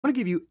I want to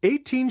give you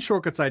 18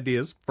 shortcuts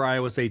ideas for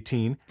iOS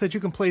 18 that you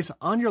can place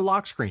on your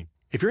lock screen.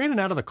 If you're in and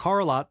out of the car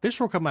a lot, this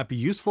shortcut might be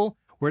useful,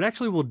 where it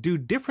actually will do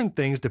different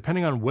things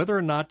depending on whether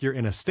or not you're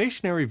in a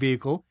stationary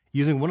vehicle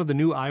using one of the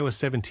new iOS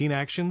 17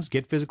 actions,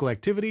 Get Physical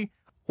Activity,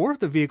 or if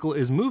the vehicle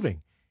is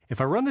moving.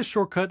 If I run this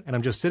shortcut and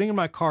I'm just sitting in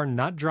my car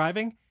not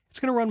driving, it's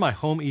going to run my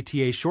home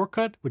ETA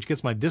shortcut, which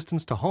gets my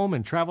distance to home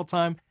and travel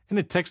time, and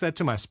it texts that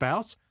to my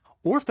spouse.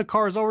 Or if the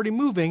car is already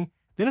moving,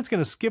 then it's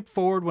going to skip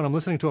forward when I'm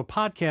listening to a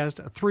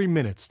podcast 3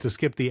 minutes to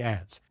skip the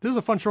ads. This is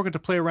a fun shortcut to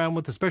play around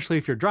with, especially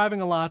if you're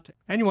driving a lot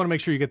and you want to make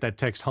sure you get that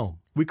text home.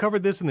 We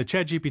covered this in the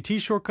ChatGPT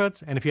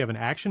shortcuts and if you have an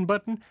action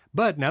button,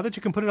 but now that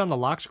you can put it on the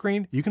lock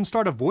screen, you can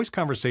start a voice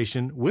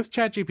conversation with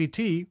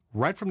ChatGPT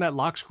right from that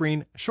lock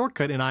screen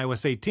shortcut in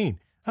iOS 18.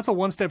 That's a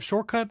one-step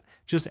shortcut.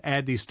 Just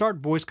add the Start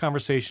Voice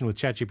Conversation with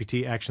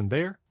ChatGPT action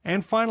there.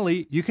 And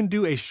finally, you can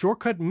do a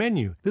shortcut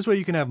menu. This way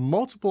you can have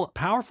multiple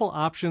powerful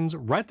options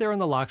right there on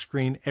the lock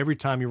screen every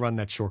time you run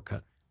that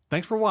shortcut.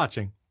 Thanks for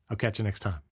watching. I'll catch you next time.